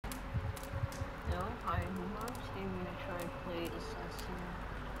Assassin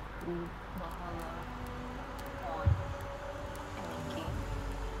Creed Valhalla on MNK.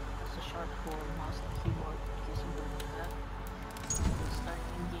 That's a short for mouse and keyboard in case you don't know that.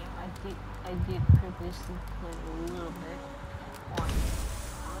 Starting the game, I did previously play a little bit on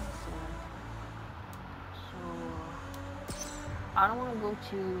console, so I don't want to go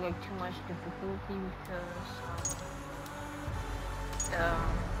to like too much difficulty because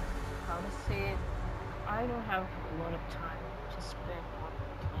how to say it, I don't have a lot of time to spend on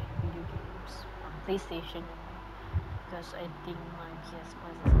playing video games on PlayStation because I think my PS5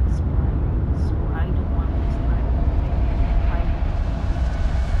 is expired, so I don't want to waste time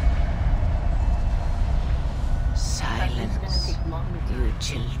Silence, you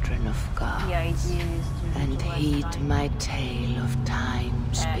children of God, the idea is to and heed my tale of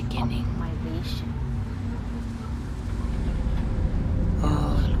time's beginning.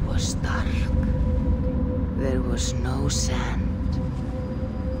 All was dark. There was no sand.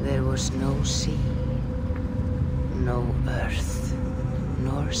 There was no sea. No earth,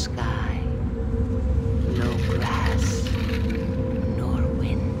 nor sky. No grass, nor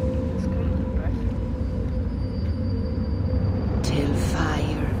wind. Till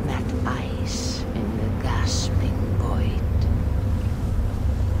fire met ice in the gasping void.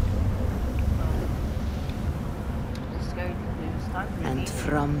 And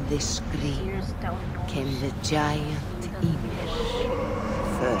from this scream came the giant Ymir,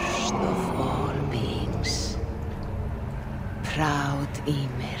 first of all beings. Proud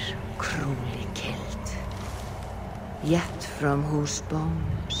Ymir, cruelly killed, yet from whose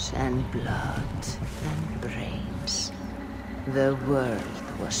bones and blood and brains the world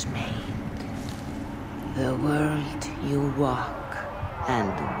was made. The world you walk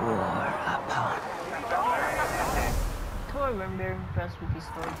and war upon. I'm very impressed with the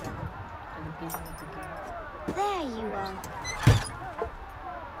storytelling at the beginning of the game. There you are.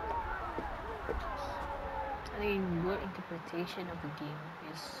 I think your interpretation of the game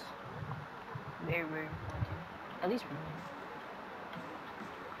is very, very important. At least for me.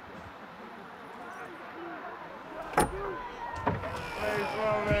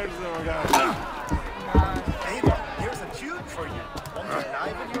 Hey, here's a tune for you. Won't you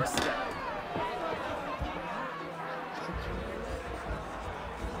liven your step?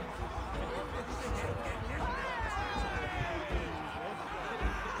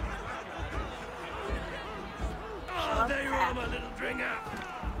 There you are, my little dringer.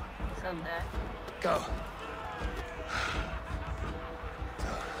 So that. Go.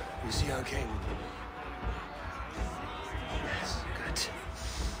 So, you see our king? Yes, good.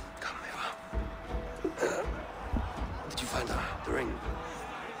 Come, Eva. Did you find the ring?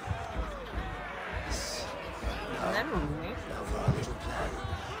 Yes. Never really. Now for our little plan.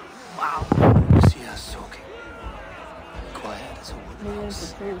 Wow. You see us talking. Quiet as a wooden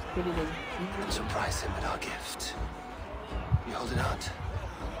house. And surprise him with our gift. You hold it out,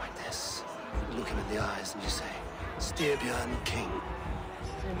 like this. You look him in the eyes and you say, Styrbjörn King,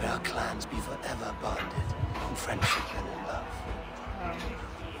 may our clans be forever bonded in friendship and in love. I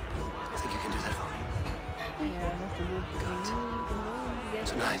think you can do that for me. Yeah, that's a good thing.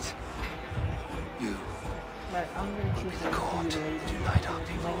 Tonight, you But I'm gonna will be choose the court to unite our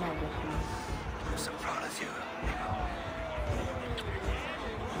people. Might not get me. I'm so proud of you, Eva.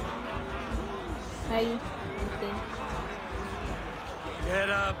 Hey, okay. Get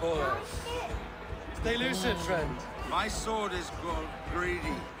up, boy. Stay lucid, friend. My sword is grown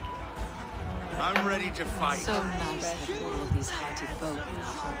greedy. I'm ready to fight. So nice to have all of these hearty folk in our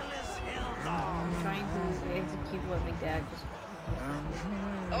home. I'm trying to execute what my dad just.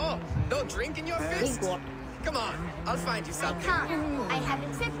 Oh, no drink in your fist? Come on, I'll find you I something. can't. I have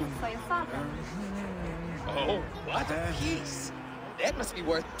a tribute for your father. Oh, what a piece. That must be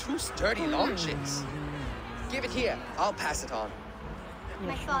worth 2 sturdy launches. Give it here, I'll pass it on.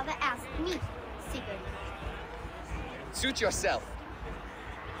 My father asked me, Sigurd. Suit yourself.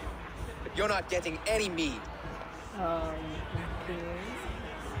 But you're not getting any mead. Okay.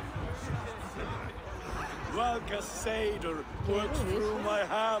 Like a satyr works through my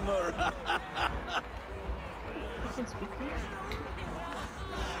hammer.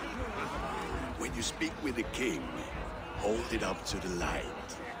 When you speak with the king, hold it up to the light.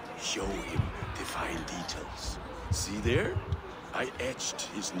 Show him the fine details. See there? I etched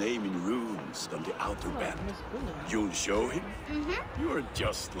his name in runes on the outer band. You'll show him? Mm-hmm. You're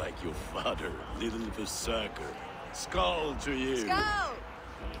just like your father, little berserker. Skull to you. Skull!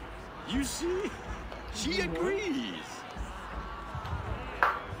 You see? She agrees.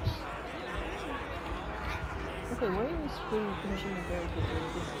 Okay, where is finishing the very good?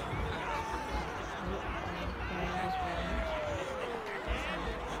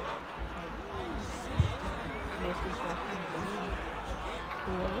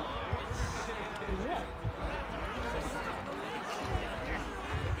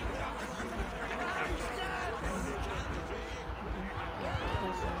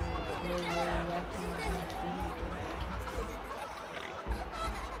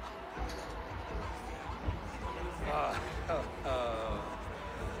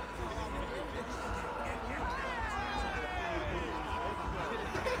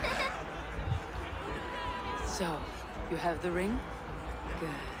 So, you have the ring? Good.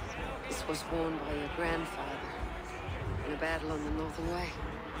 This was worn by your grandfather in a battle on the Northern Way.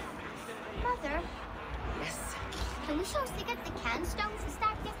 Mother, Yes, can we show Sigurd the canstones we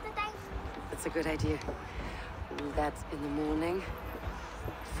started yesterday? that's a good idea. We'll do that in the morning.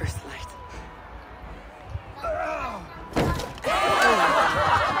 First light.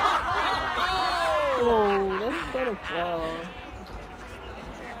 Oh, that's better fall.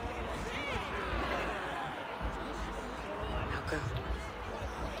 Now go.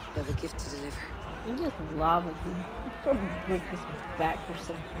 You have a gift to deliver. You just lava, dude. You probably break his back or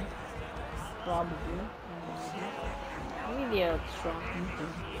something. Probably. Maybe they are strong people.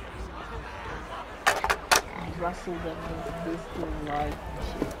 Rustle them with this to light and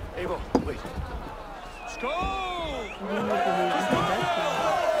shit. Eivor, wait. Skål!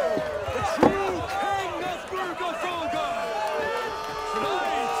 The true king of Burgolfolga!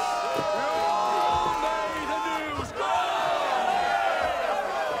 Tonight, we all made a new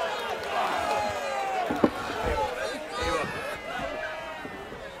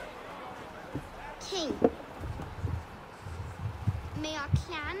King, may our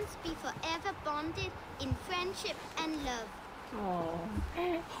clans be forever bonded in friendship and love. Oh.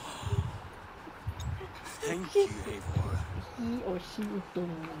 Thank you, Eivor. He or she is doing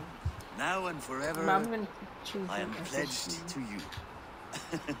it. Now and forever, I'm gonna choose I am him as a pledged she. to you.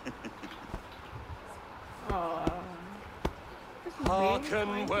 Oh.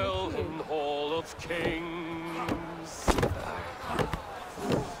 Hearken well in Hall of Kings.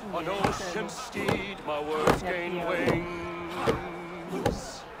 On ocean steed my words gain wings.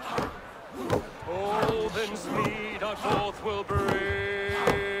 Odin's mead I forth will bring.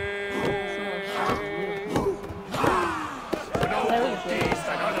 For noble deeds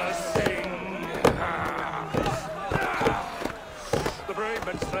that others sing. The brave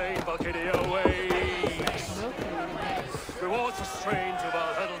men slain Valkyria waits. Rewards are strange of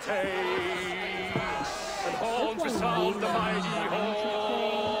our battle takes. And horns resound the mighty horn.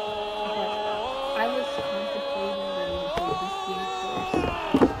 I was contemplating whether to play this game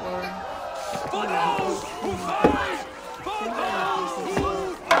first or For those who fight! For those who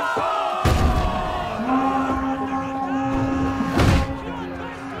fight!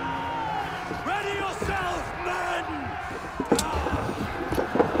 Ready yourself, men!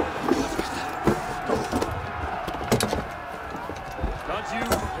 Not you,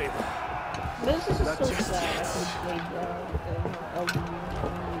 Eivor. this is Not so just sad. yet. I could play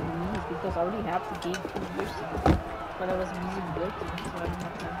LDU because I already have the game 2 years ago. But I was busy working, so I didn't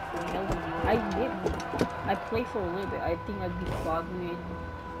have time to play LDU. I did. I played for a little bit. I think I beat Foggy in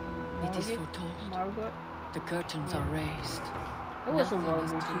It is foretold. Margot. The curtains are raised. It was a Nothing while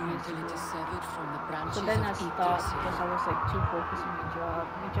is ago, 2 done years until it ago. is severed from the branches So then I of stopped Yggdrasil. because I was like too focused on my job.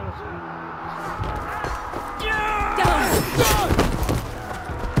 My job was really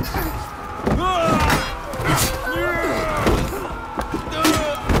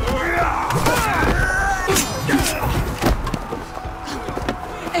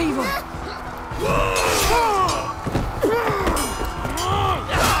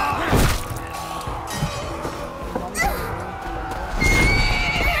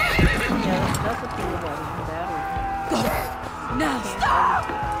that's the thing about it, the battle. Now stop!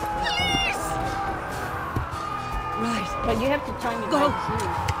 Right. But you have to time it Go. right too.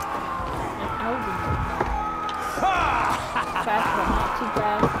 And I'll be fast but not too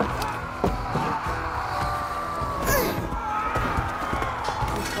fast.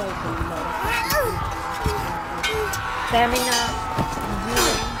 It's like a lot of stamina.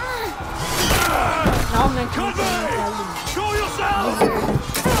 Now I'm mentioning stamina. Show yourself!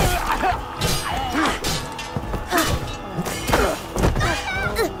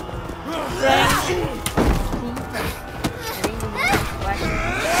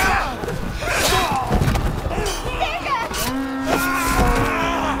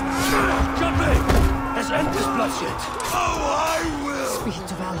 Jumping! Let's end this bloodshed! Oh, I will! Speed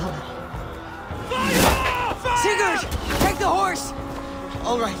to Valhalla. Sigurd! Take the horse!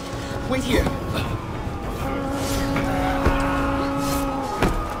 All right, wait here.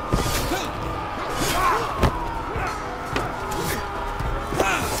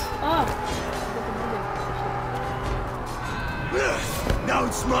 Now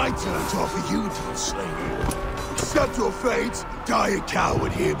it's my turn to offer you to enslave you. Accept your fate, die a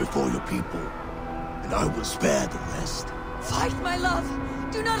coward here before your people, and I will spare the rest. Fight, my love!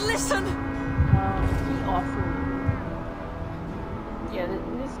 Do not listen! He offered. Yeah,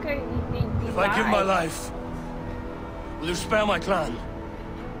 this guy. He If I give my died. life, will you spare my clan?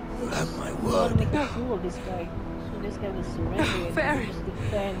 You have my I want to word. make a fool of this guy. So this guy will surrender and Aaron. just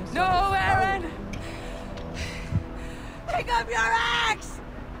defend himself. No, Aaron! Pick up your axe!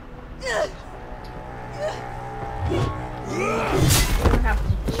 You don't have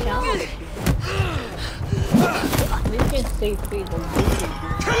to challenge you. We can stay free the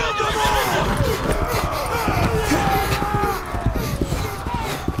Kill them all!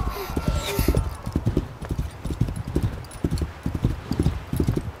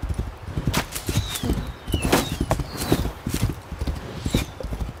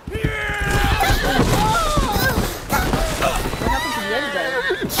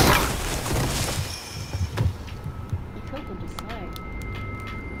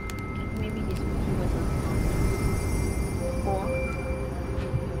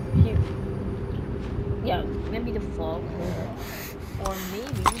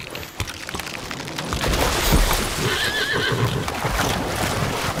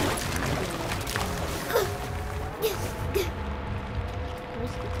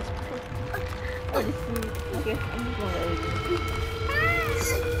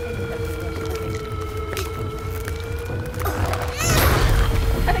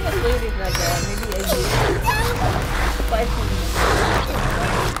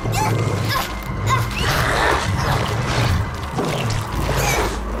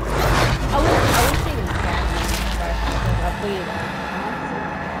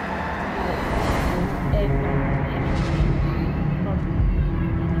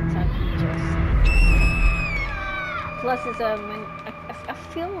 I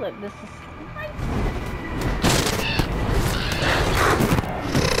feel that this is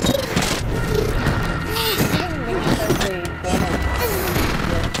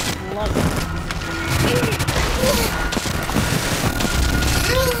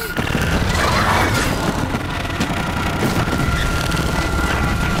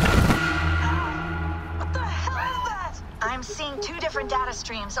What the hell is that? I'm seeing two different data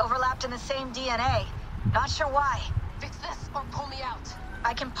streams overlapped in the same DNA. Not sure why. Fix this or pull me out.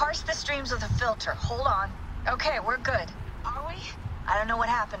 I can parse the streams with a filter. Hold on. Okay, we're good. Are we? I don't know what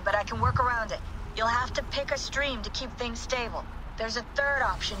happened, but I can work around it. You'll have to pick a stream to keep things stable. There's a third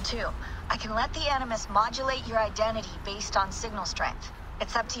option, too. I can let the Animus modulate your identity based on signal strength.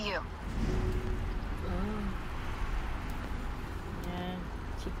 It's up to you.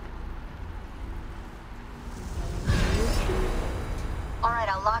 All right,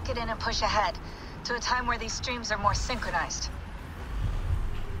 I'll lock it in and push ahead to a time where these streams are more synchronized.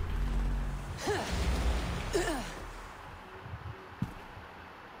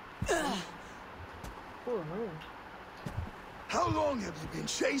 How long have you been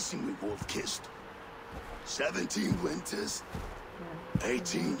chasing me, Wolf-Kissed? 17 winters?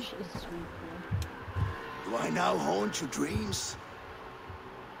 18? Do I now haunt your dreams?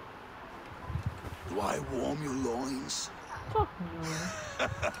 Do I warm your loins? Fuck no.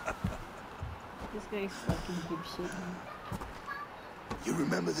 This guy's fucking deep shit. You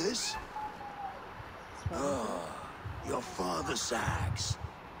remember this? Ah, your father's axe.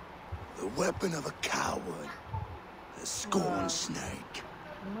 The weapon of a coward. A scorn snake.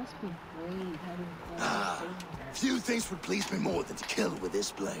 It must be brave having Few things would please me more than to kill with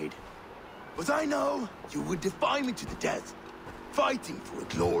this blade. But I know you would defy me to the death, fighting for a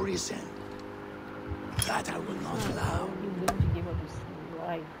glorious end. That I will not allow. You're willing to give up his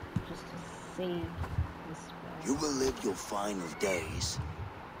life just to save this man. You will live your final days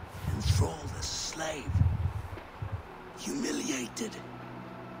enthralled as a slave, humiliated.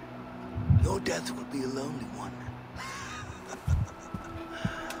 Your death will be a lonely one.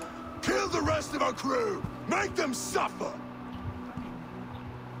 Kill the rest of our crew! Make them suffer!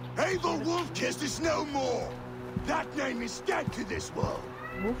 Abel Wolf-Kissed is no more! That name is dead to this world!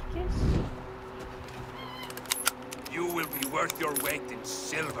 Wolf-Kissed? You will be worth your weight in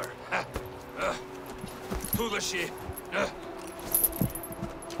silver. To the ship.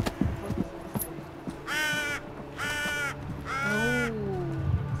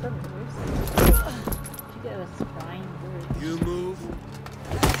 You move,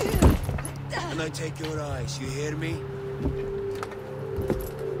 and I take your eyes, you hear me?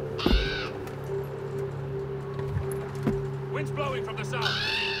 Wind's blowing from the south.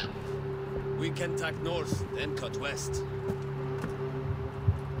 We can tack north, then cut west.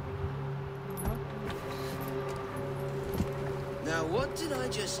 Now what did I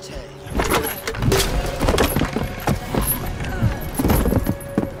just tell you?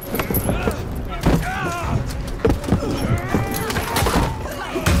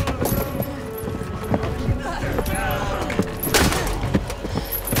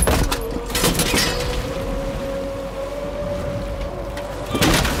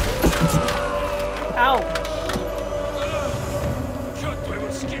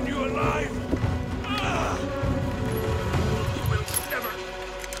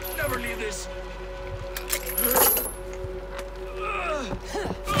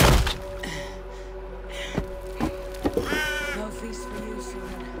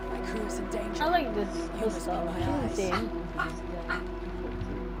 You must be my eyes.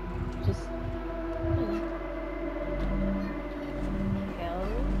 Just hell,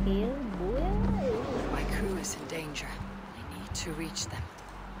 boy. My crew is in danger. I need to reach them.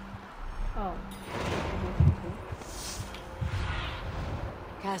 Oh.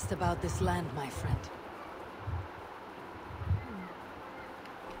 Cast about this land, my friend.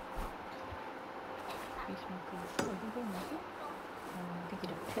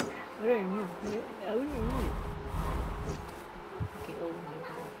 I don't remember. Okay, oh my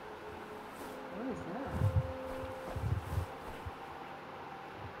god. What is that?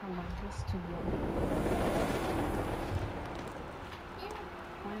 Oh my, that's too long.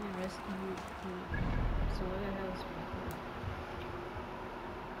 Find and rescue food. So what the hell is my food?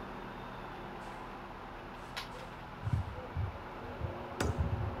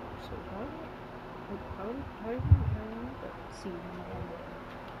 So how do you see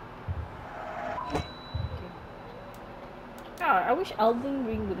I wish Elden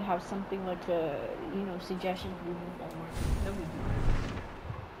Ring would have something like a, you know, suggestion for moving forward. That would be good.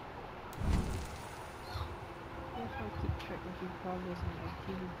 That's how I keep track of your progress and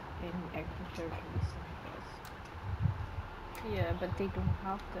active territories. Yeah, but they don't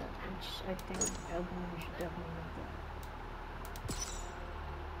have that, which I think Elden Ring should definitely have that.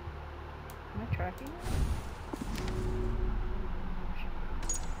 Am I tracking it?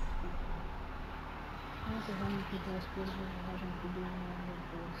 How many people are supposed to be watching people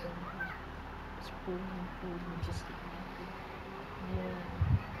supposing food logistic market? Yeah.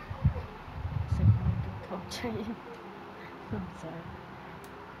 Segmented culture. I'm sorry.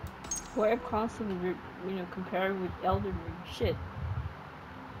 Why I'm constantly, you know, comparing with Elden Ring. Shit.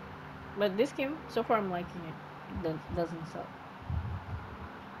 But this game, so far I'm liking it. That doesn't suck.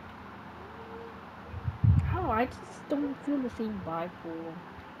 I don't know, I just don't feel the same vibe for,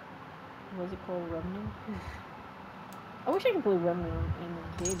 what's it called, Remnant? I wish I could play Remnant on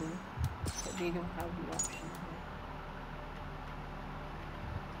MNK, but they don't have the option.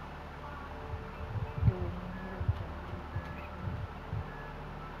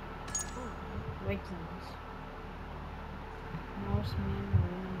 Vikings. Norsemen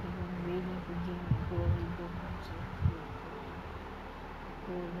were the one waiting for game and glory bones of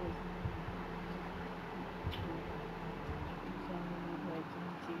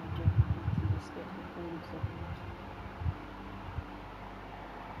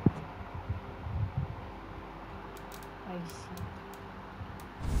I see.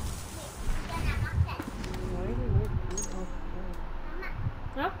 Why do you work food off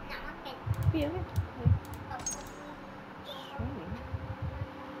the huh? Yeah, swimming.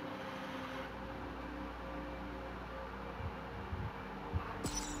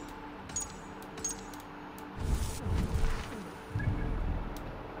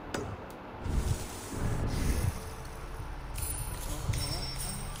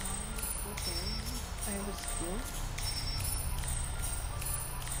 I have a skill.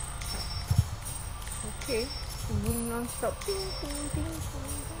 Okay, moving non-stop. Ding, ding, ding, ding,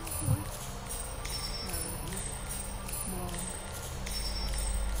 ding.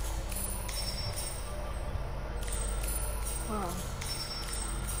 Huh.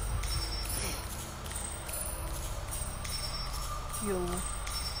 Yo.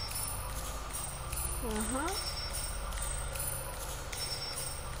 Uh-huh.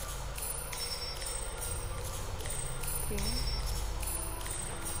 Okay.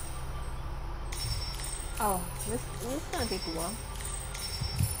 Oh, this gonna take a while.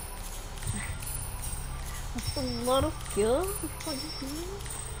 That's a lot of skills. What do you do?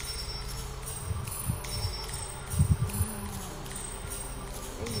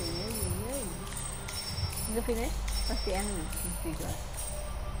 Is it finished? What's the enemy?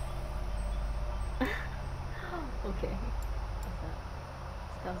 Okay. What's that?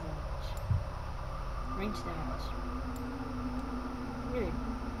 Spells damage. Range damage. Really?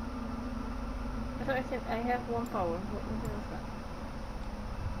 I thought I said I have one power. What the hell is that?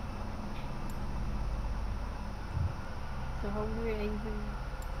 So how do I even...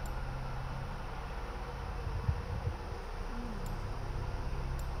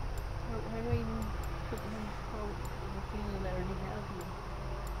 How do I even put him out the thing that I already have here?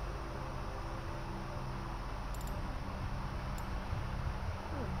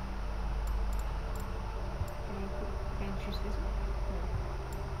 Can I choose this one? No.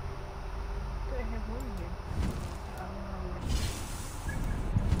 Do I have one here?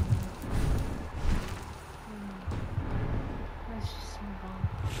 Let's just move on.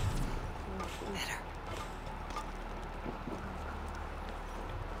 Better.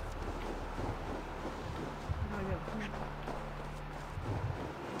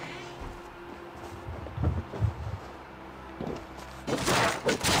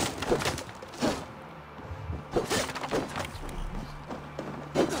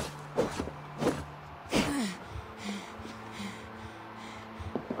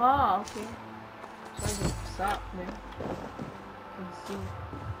 okay. So I just stop there. You can see.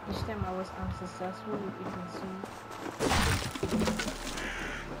 Each time I was unsuccessful, you can see.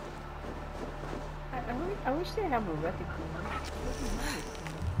 I wish they have a reticle.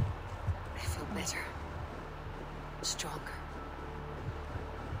 I feel better. Stronger.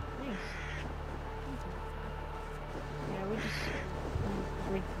 Nice. Yeah, we just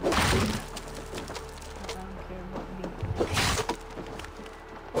like I don't care about being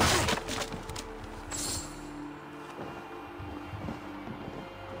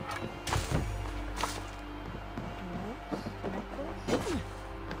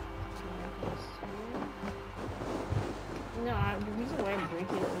the reason why I break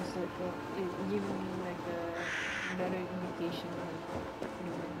it is like it gives me like a better indication of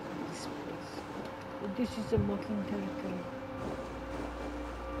this place. This is a mocking territory.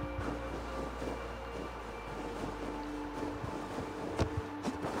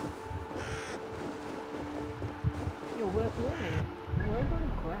 Yo, where are the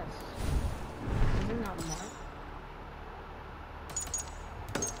grass? Is it not marked?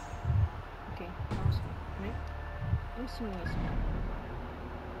 Okay, awesome. Right? I'm assuming it's marked.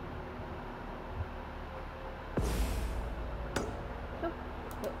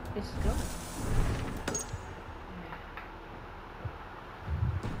 Let's go.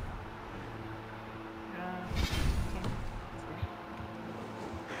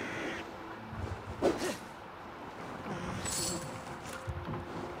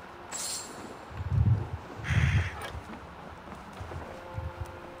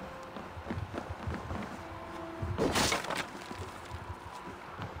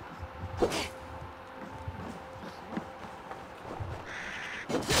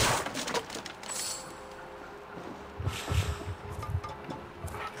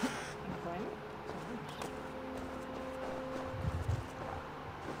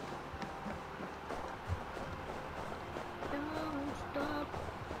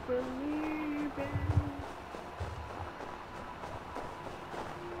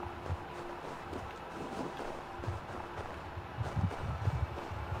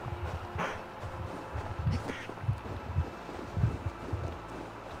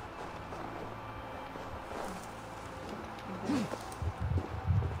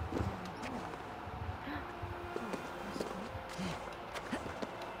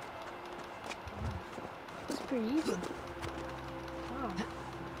 Pretty easy. Wow.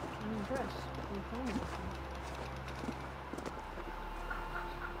 I'm impressed. You're playing this one.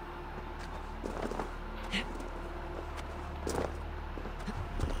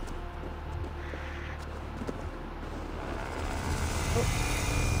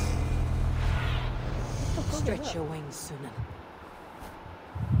 Stretch your wings, Sunan.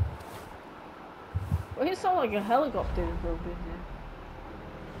 Well, he sounded like a helicopter broke in there.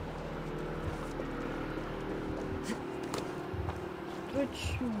 Stretch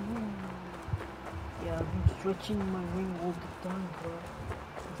your wing. Yeah, I've been stretching my wing all the time, bro.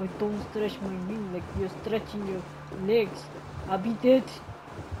 If I don't stretch my wing like you're stretching your legs, I'll be dead.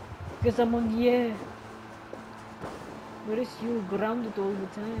 Because I'm on the air. Whereas you're grounded all the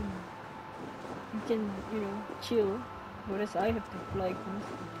time. You can, you know, chill. Whereas I have to fly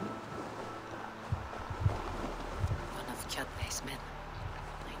constantly. One of Chadney's men.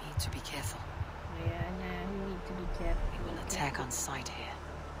 I need to be careful. Yeah, nah, we need to be careful. We will attack on sight here.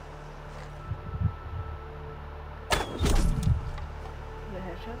 The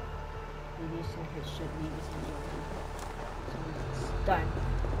headshot? It is a headshot, ladies and gentlemen. So it's done.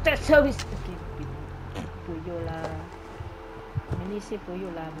 That's how it's... Okay, for you lah. Many say for you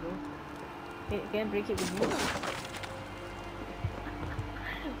lah, bro. Hey, can I break it with me?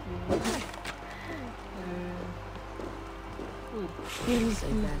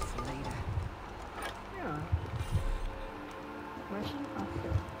 Save that for later. Yeah. Russian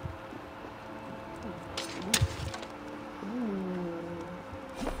after.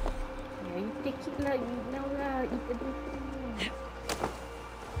 Yeah, you take it lah, eat now lah, eat everything.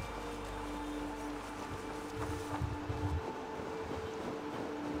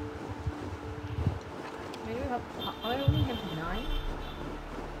 I only have 9.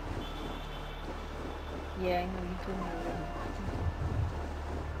 Yeah, I know you told me already.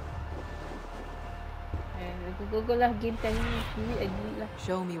 Go lah, game time.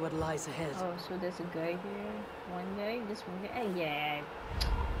 Show me what lies ahead. Oh, so there's a guy there. One guy, this one guy. Yeah.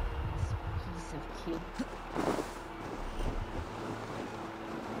 This piece of kid.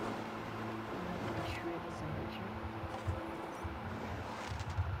 I'm sure it is a nature.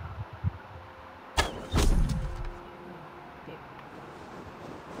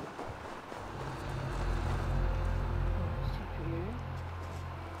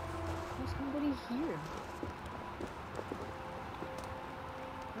 here?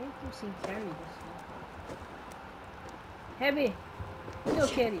 I don't see Carrie this year. Heavy! No,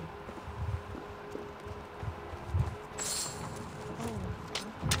 Carrie. Oh.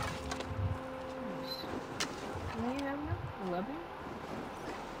 Nice. How many you have now? 11?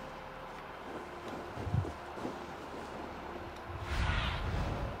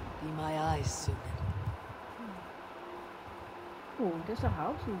 Be my eyes soon. Oh, there's a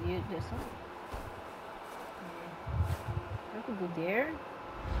house in the other side. I could go there.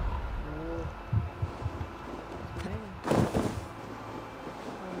 Oh. It's better. Oh,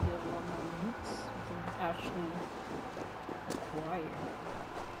 there are a lot more roots we can actually acquire.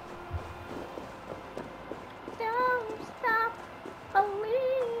 Don't stop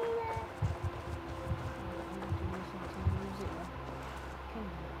believing.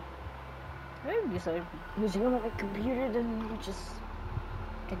 Maybe just like using on my computer, then you just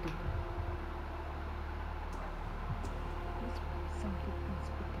edit. Some people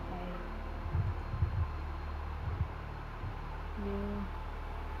Spotify. Yeah.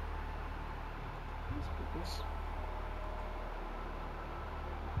 Let's put this.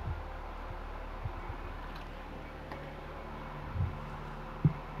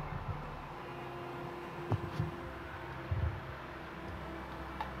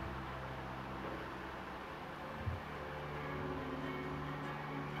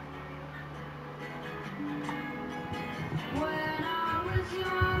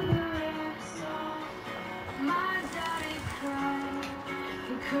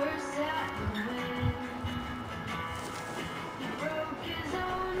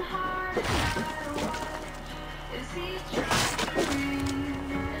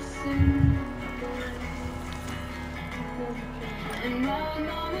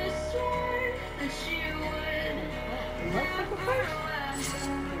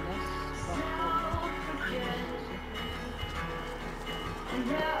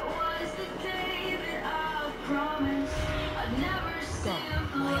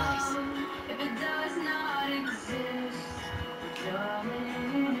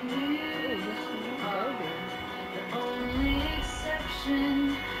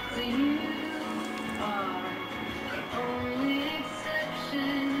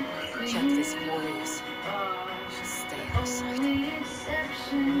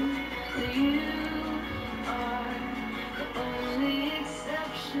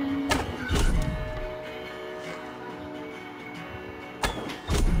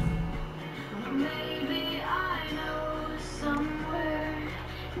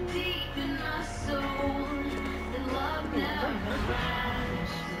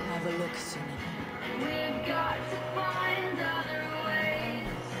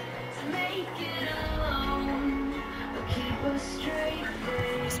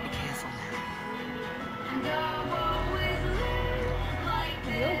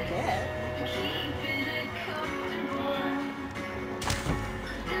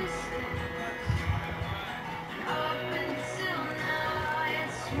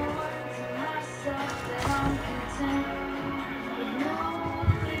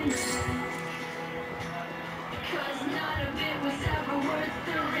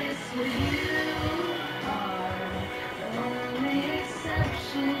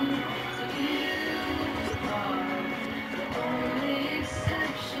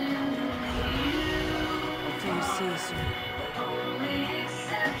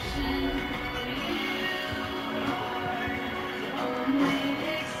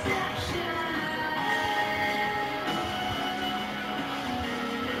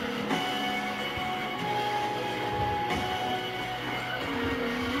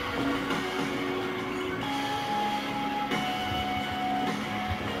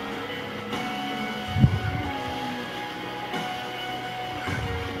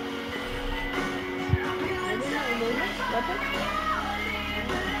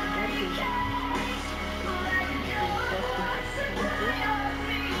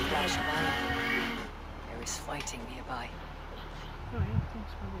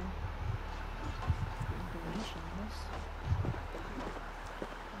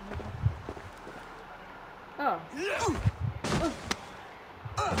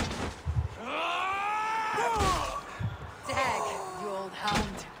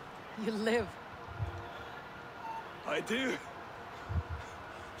 I do.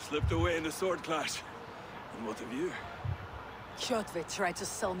 Slipped away in the sword clash. And what of you? Kjotve tried to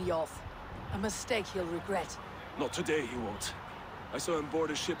sell me off. A mistake he'll regret. Not today, he won't. I saw him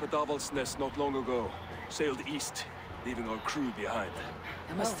board a ship at Avaldsnes not long ago. Sailed east, leaving our crew behind.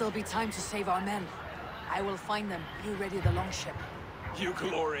 There must still be time to save our men. I will find them. You ready the longship. You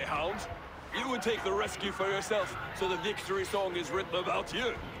glory hound? You would take the rescue for yourself, so the victory song is written about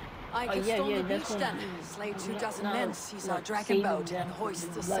you. I can storm the beach then. Slay 2 men, seize our dragon boat, and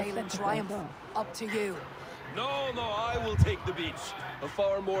hoist the sail in triumph. Up to you. No, I will take the beach. A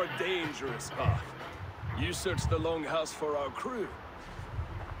far more dangerous path. You search the longhouse for our crew.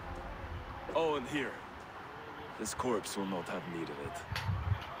 Oh, and here. This corpse will not have need of it.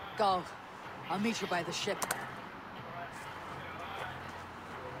 Go. I'll meet you by the ship.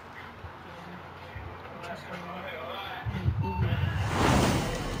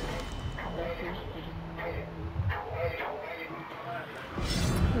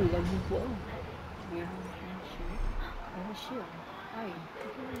 Lagi buat dia shield. Hai,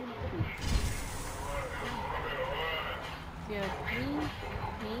 dia ni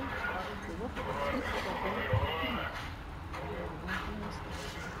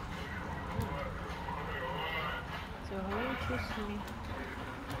so how do you choose me?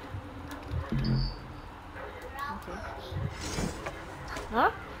 Okay.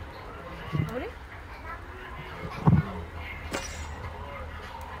 Huh? Apa ni?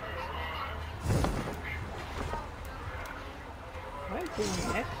 Why put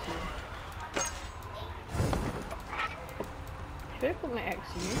my axe here? Should I put my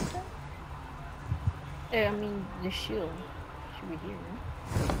axe here instead? I mean, the shield should be here, right?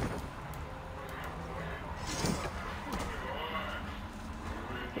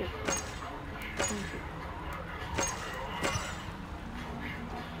 Here.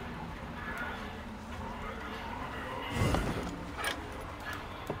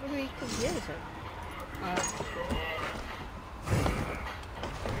 What do we cook the other side?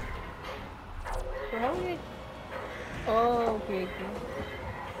 So how do we... Oh, okay.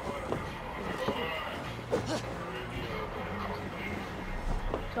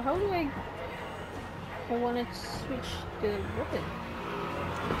 So how do I want to switch the weapon?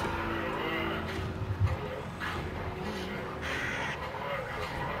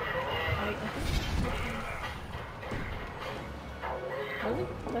 Really?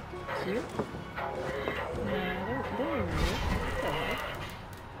 Nothing here? No, I don't know. What the heck?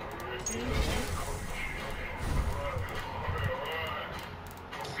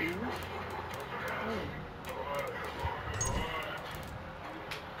 Q? Oh.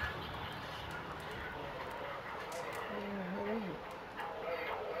 Where is it?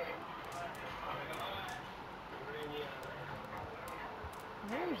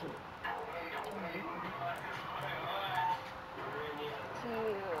 Where is it?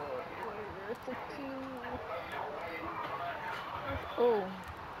 Where's the Q? Oh.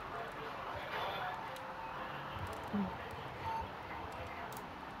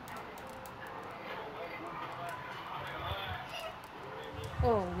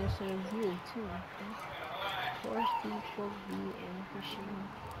 Oh, there's a view too. Okay. Force control V and pushing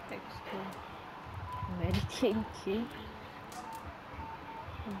text to meditate key.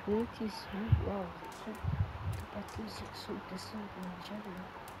 Abilities wow. The battles are so different from each other.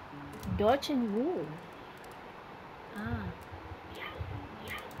 Dodge and roll. Ah.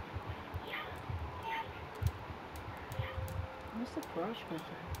 What's the crouch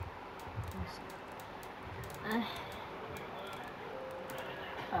button?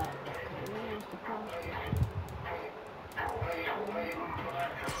 Okay, where's the crouch button?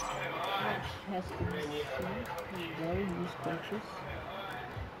 Crouch has to be seen. Very use crouches.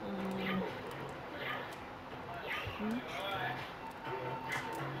 Shoot.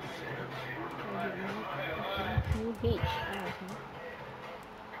 H. Okay.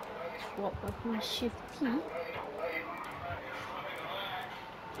 Swap weapon shift T.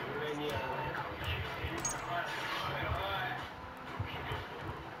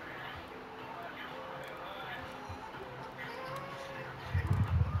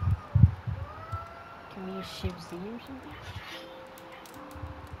 Can we use shift Z or something?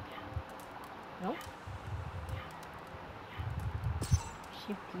 No?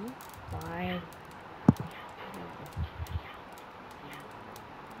 Shift T? Fine.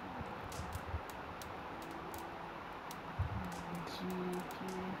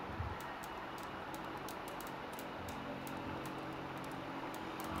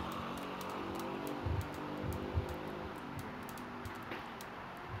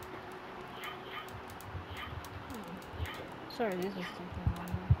 Sorry, this is something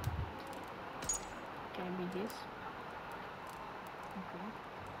wrong. Can it be this? Okay.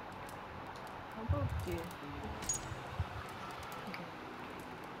 How about this? Okay.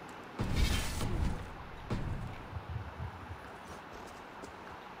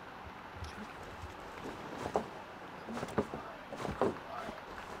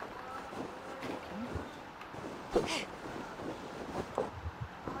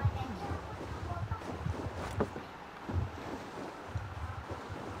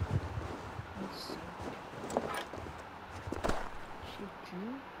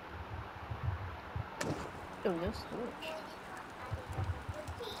 Oh, that's storage.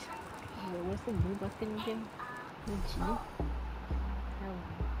 What's the blue button again? The G? Oh.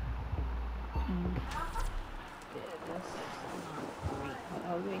 Yeah, that's not great.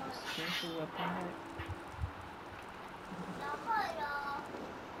 I'll wait to change the weapon back.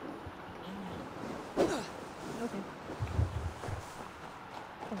 Okay.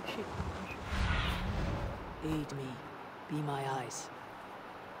 Oh shit. Aid me. Be my eyes.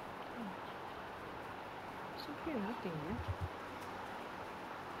 It's okay, nothing here.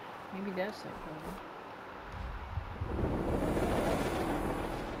 Maybe that's that problem.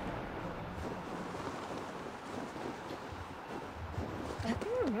 I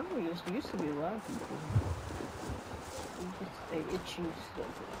can't remember, there used to be a lot of people here. It chooses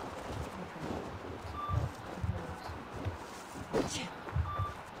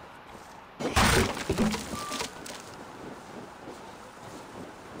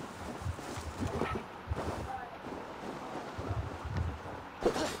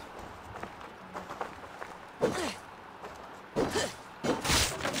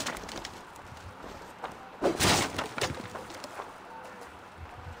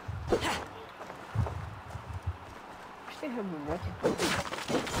they have a rocket.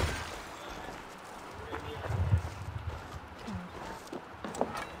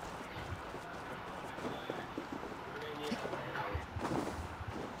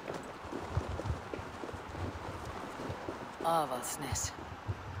 Aval's Nest,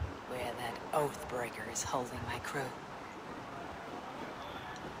 where that Oathbreaker is holding my crew.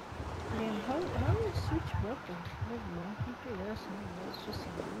 Yeah, how do you switch weapons? That's just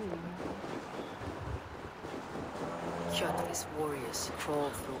Cutlass warriors crawl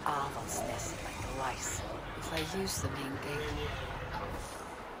through Aval's Nest like lice. If I use the main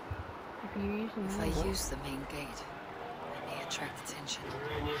gate, I may attract attention.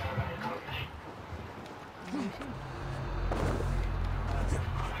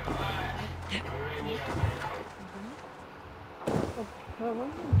 Well, why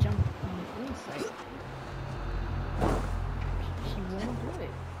don't you jump on the inside? She won't do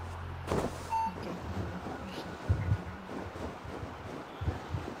it. Okay.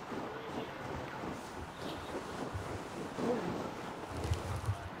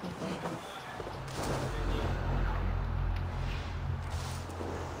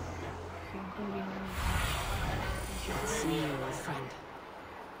 See you, old friend.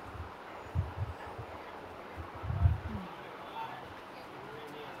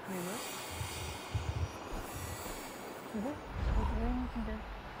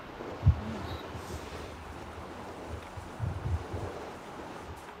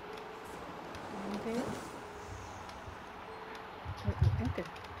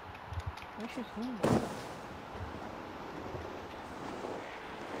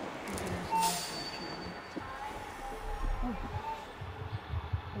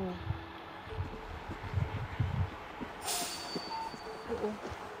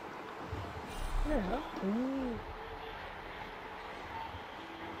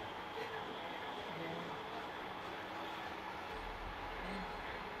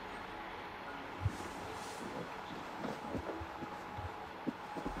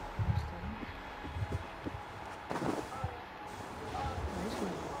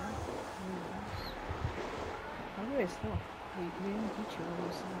 It's not. We didn't teach you all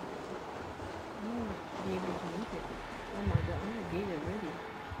this stuff. I'm gonna be able to make it. Oh my god, I'm gonna get it ready.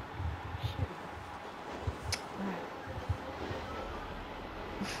 Shit.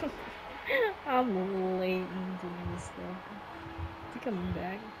 I'm late into this stuff. I think I'm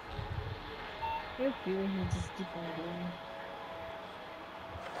back. I have a feeling he'll just keep on going.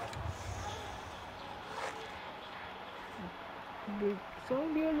 Big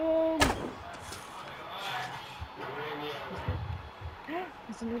zombie alarm!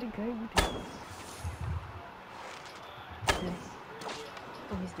 There's another guy with him. Nice.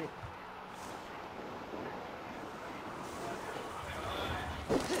 Oh, he's dead.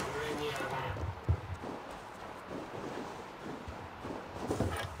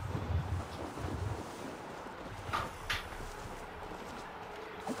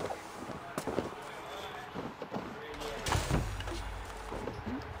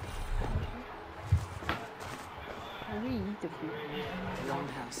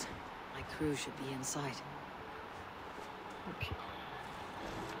 Longhouse. My crew should be inside. Okay.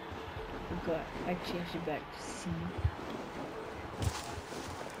 Oh god, I changed it back to C.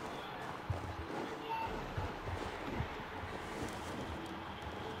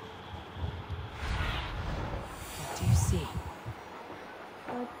 What do you see?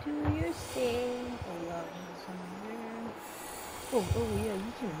 What do you see? Along somewhere. Oh yeah,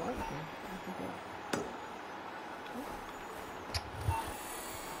 you can mark them. I forgot.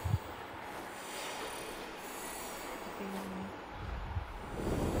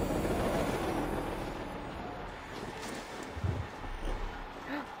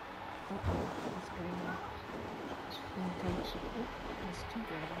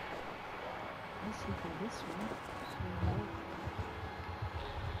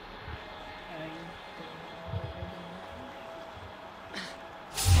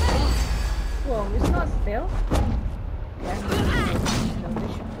 Whoa, it's not still?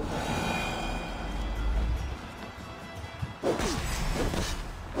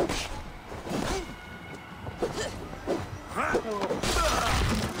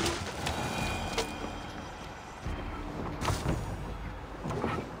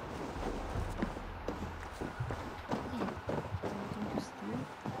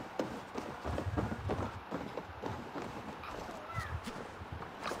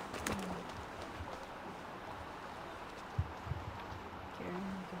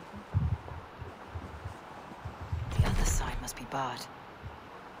 The other side must be barred.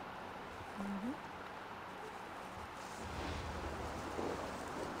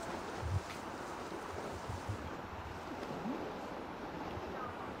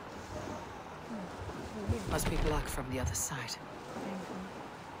 Must be blocked from the other side.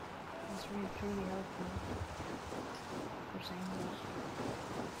 That's really helpful for saying this.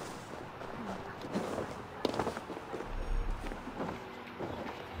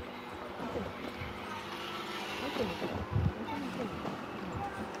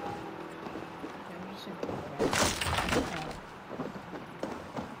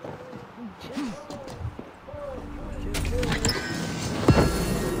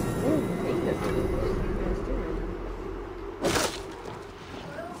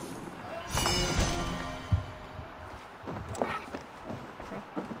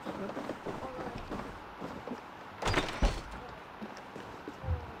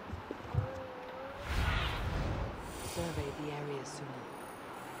 Survey the area soon.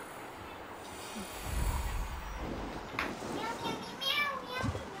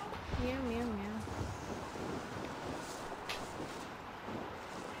 Meow, meow, meow.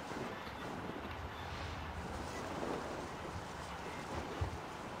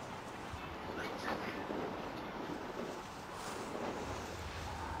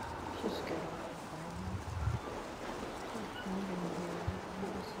 Just go.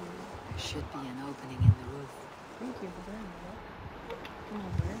 There should be an opening in the roof. Thank you for that. Come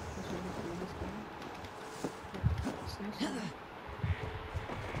over here. Let's read through this game. It's nice.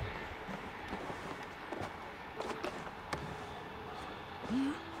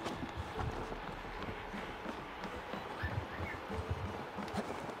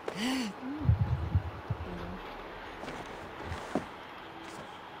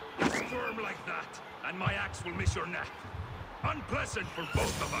 Squirm like that, and my axe will miss your neck. Unpleasant for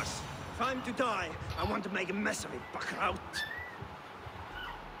both of us. Time to die. I want to make a mess of it, Buckout.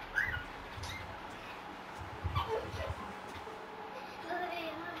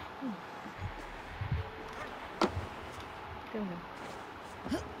 Go ahead.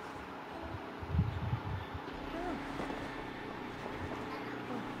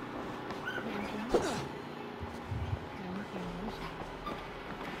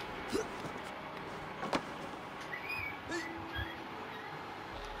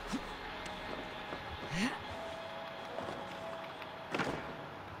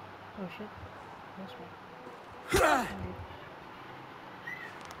 Oh shit. That's right.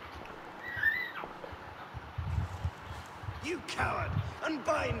 You coward!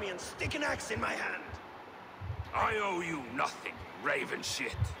 Unbind me and stick an axe in my hand! I owe you nothing, raven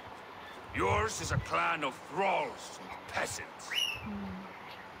shit. Yours is a clan of thralls and peasants.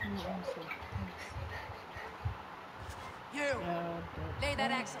 You! Lay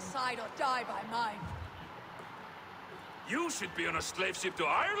that axe aside or die by mine. You should be on a slave ship to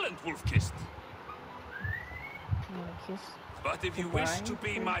Ireland, Wolf-Kissed. But if you wish to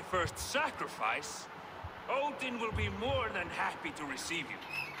be my first sacrifice, Odin will be more than happy to receive you.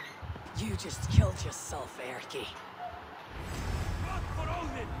 You just killed yourself, Erki. Not for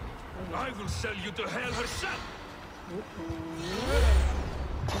Odin! I will sell you to hell herself!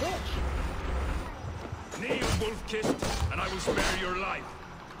 Kneel, Wolf-Kissed, and I will spare your life.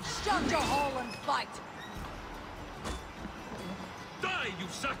 Shut your hole and fight! Die, you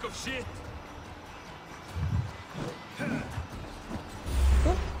sack of shit!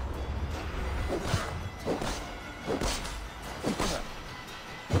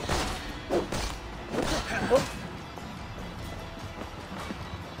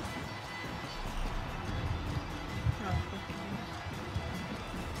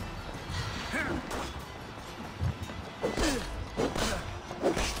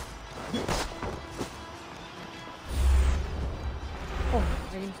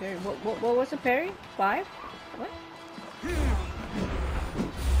 parry. What was the parry? 5? What?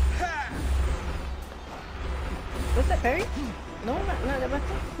 What's that parry? No, not that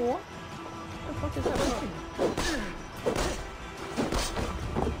button. 4? What the fuck is that button?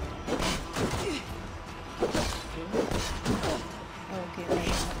 Okay,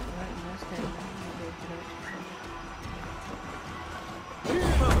 right, last time.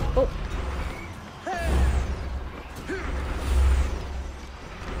 Oh!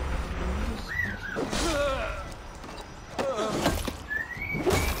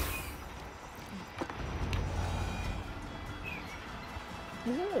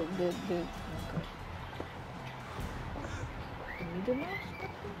 Is it the middle mouse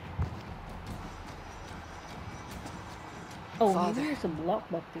button? Oh, Father, maybe it's a block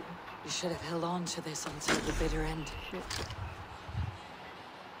button. you should have held on to this until the bitter end. Shit.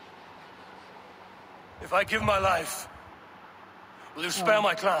 If I give my life, will you spare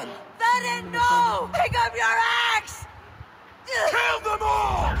my clan? Then no! Pick up your axe! Kill them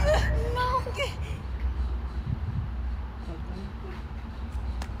all! No!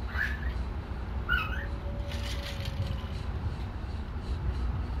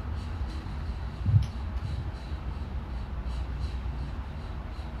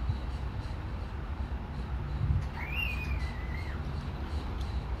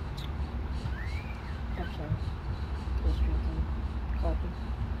 I'm sorry. Just drinking coffee.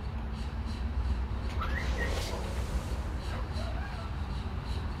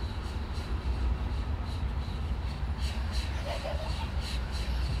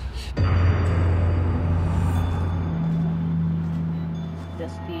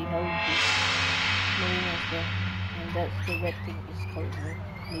 That's the healthy marine as well. And that's the red thing is called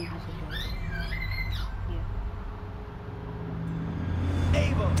ladies as well. Yeah.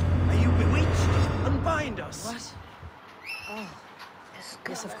 Ava, are you bewitched? Unbind us. What? Oh.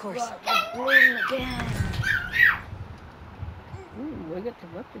 Yes, of course. Bloom again. Ooh, I got the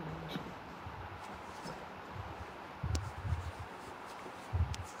weapon.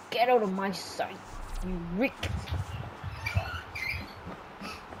 Get out of my sight, you Rick.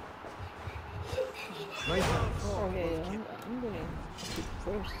 Oh yeah, I'm gonna shoot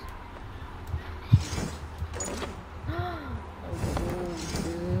first. Oh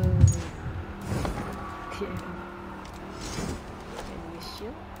good. Okay. Can we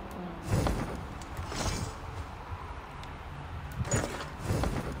shield?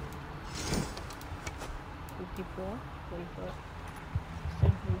 54, 44,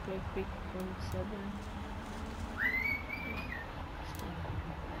 7, 47.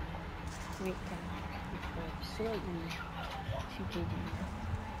 Wait, slightly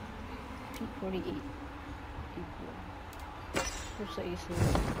 48. People. Precisely.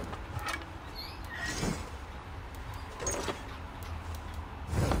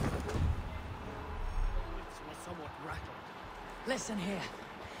 Listen here.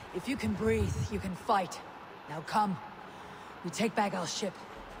 If you can breathe, you can fight. Now come. We take back our ship.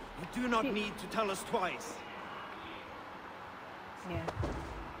 You do not need to tell us twice. Yeah.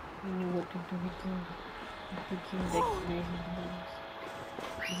 We knew what to do with him. We came back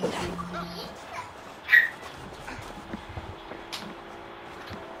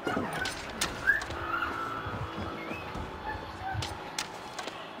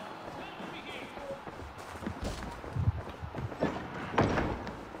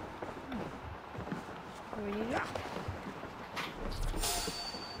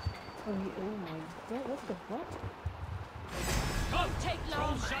Oh my god, what the fuck? Come, take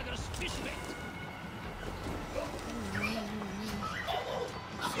Stromsager's fish bait!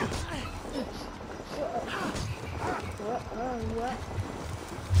 What?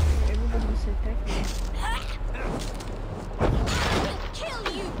 Everybody's attacking. Kill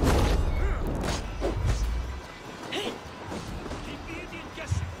you! Keep the idiot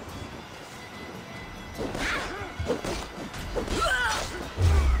guessing!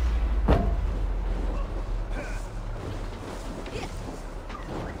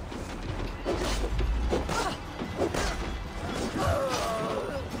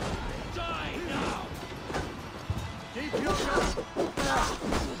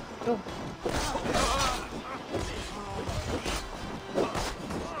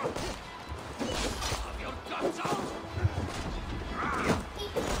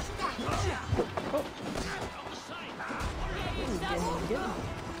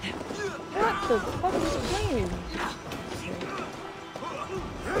 What the fuck is playing?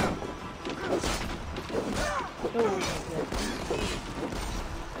 Oh my god.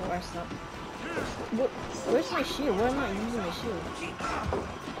 Oh, I stopped. Where's my shield? Why am I using my shield?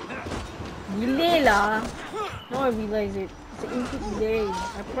 Delay lah. Now I realize it. It's an input delay.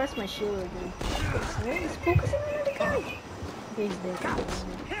 I pressed my shield again. Why is focusing on the guy? Okay, he's dead.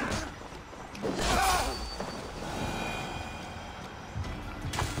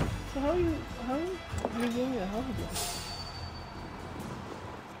 So how you regain your health again?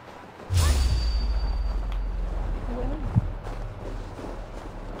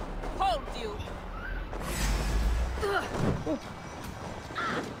 Hold you. Oh.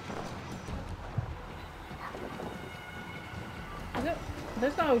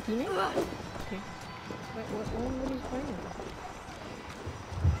 That's not our teammate? Okay. What is playing?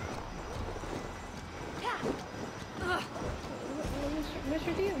 What's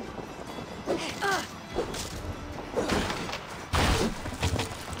your deal?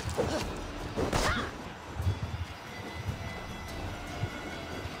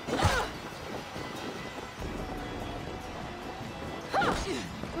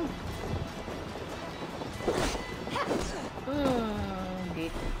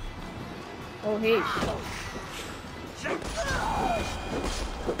 Oh, hey.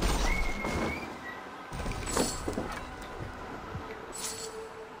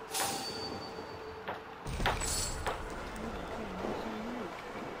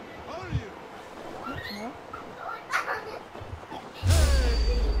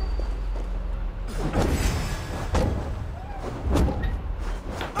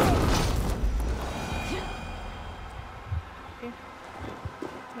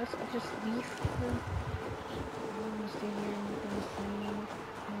 Let's just leave. Stay here and see.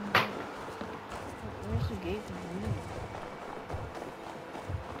 Where's the gate?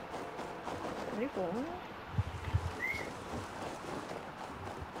 Are you going?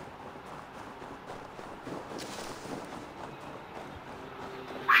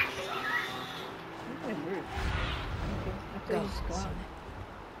 Okay, I thought he's gone.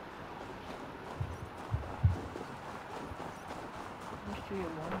 Let's do your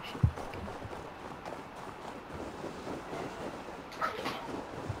water shit.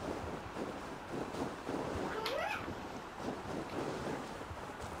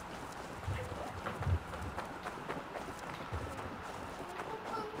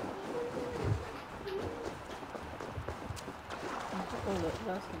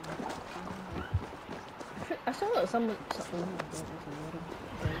 I saw some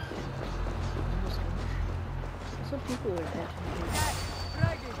people were actually.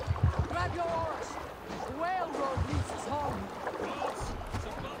 Grab your oars. The whale road leads us home. It's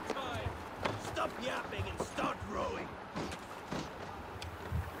about time. Stop yapping and start rowing.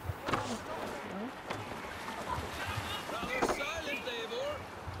 Silent, Davor.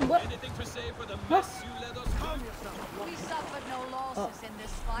 What? Anything to say for the mess you let us come? We suffered no losses in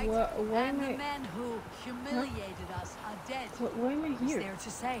this fight, and the men who humiliated us are dead. Why am I here? What's there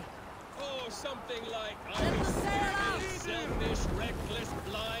to say? Oh, something like Let the sail out! selfish, reckless,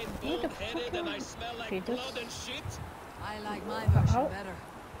 blind, bull-headed, and I smell like blood and shit. I like my version better.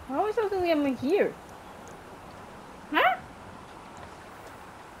 How is suddenly I'm here? Huh?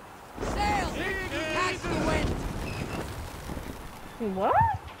 Sail! Catch the wind! What?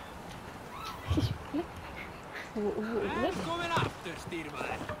 Coming after,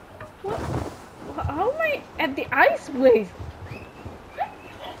 Styrman. What? How am I at the ice place?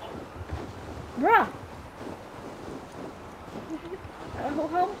 Bruh.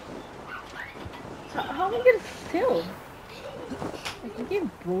 How am I gonna fill? Like, you get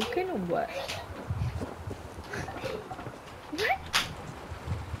broken or what? What?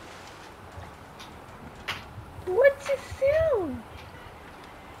 What's the sound?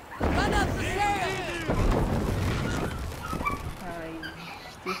 Run up the sail!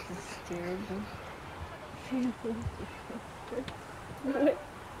 This is terrible. What?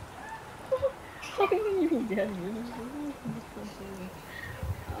 How can you even get me?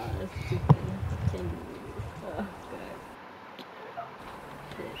 That's stupid. Can't do this.